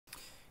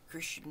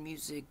Christian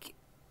music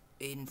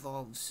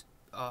involves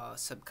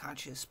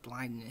subconscious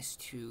blindness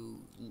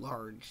to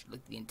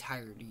like the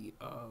entirety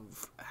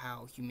of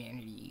how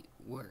humanity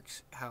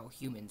works, how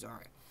humans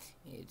are.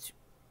 It's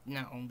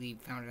not only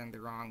founded on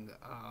the wrong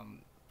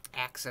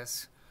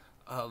axis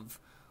of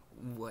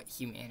what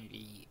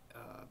humanity,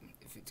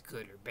 if it's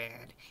good or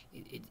bad,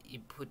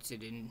 it puts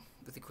it in,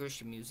 with the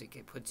Christian music,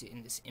 it puts it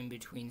in this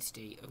in-between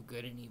state of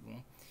good and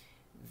evil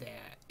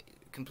that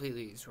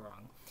completely is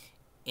wrong,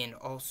 and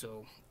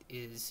also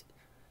is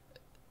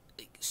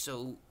like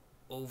so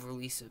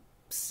overly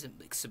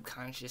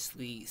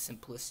subconsciously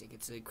simplistic.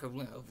 It's the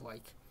equivalent of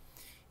like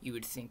you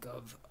would think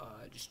of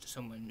just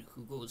someone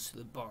who goes to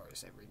the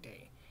bars every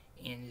day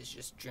and is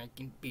just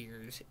drinking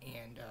beers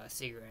and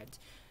cigarettes.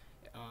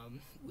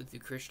 With the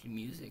Christian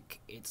music,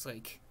 it's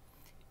like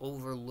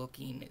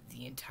overlooking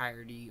the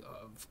entirety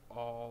of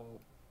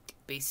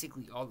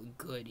basically all the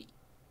good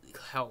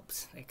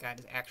helps that God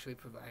has actually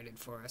provided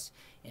for us,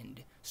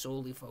 and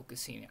solely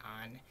focusing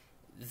on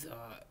the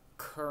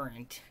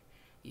current,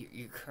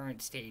 your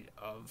current state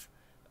of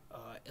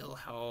ill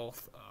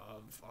health,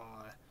 of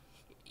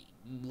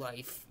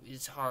life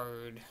is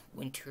hard,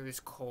 winter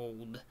is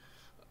cold,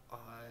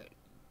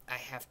 I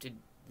have to,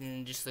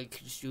 and just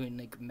doing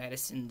like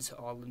medicines,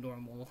 all the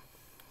normal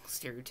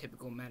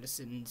stereotypical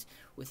medicines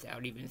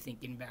without even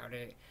thinking about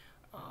it,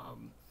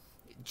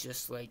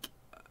 just like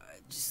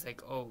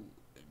oh,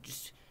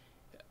 just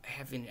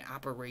having an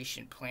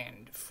operation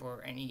planned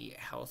for any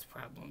health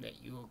problem that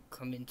you'll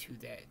come into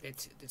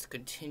that's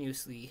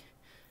continuously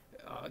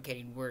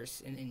getting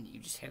worse, and then you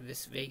just have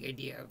this vague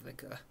idea of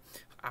like a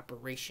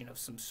operation of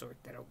some sort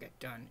that'll get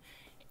done,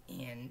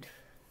 and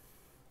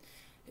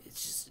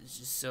it's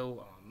just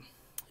so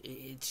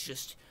it's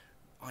just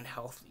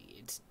unhealthy.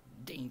 It's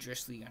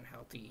dangerously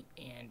unhealthy,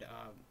 and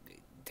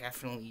it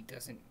definitely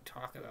doesn't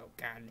talk about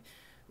God.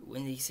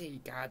 When they say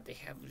God, they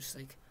have just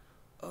like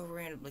a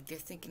random, like they're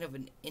thinking of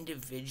an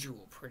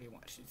individual pretty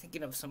much. They're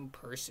thinking of some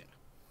person,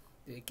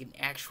 like an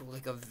actual,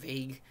 like a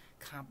vague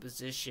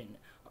composition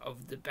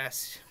of the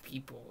best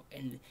people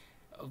and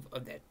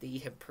of that they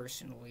have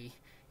personally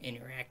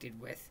interacted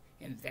with,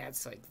 and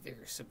that's like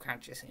their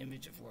subconscious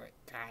image of what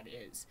God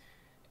is.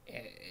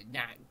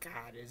 Not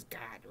God is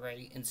God,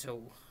 right? And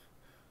so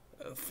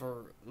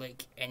for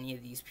like any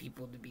of these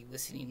people to be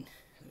listening,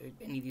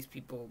 any of these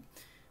people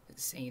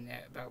saying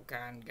that about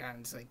God, and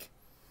God's like,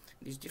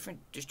 there's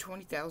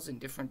 20,000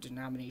 different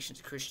denominations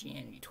of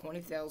Christianity,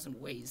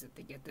 20,000 ways that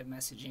they get the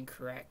message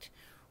incorrect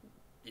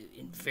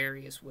in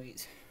various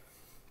ways,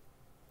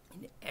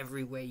 in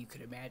every way you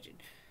could imagine.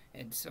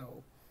 And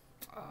so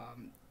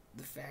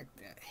the fact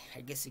that,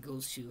 I guess it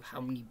goes to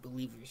how many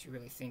believers you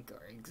really think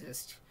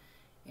exist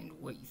and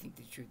what you think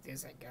the truth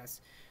is, I guess.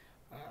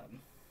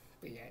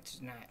 But yeah,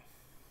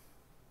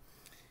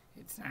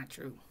 it's not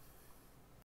true.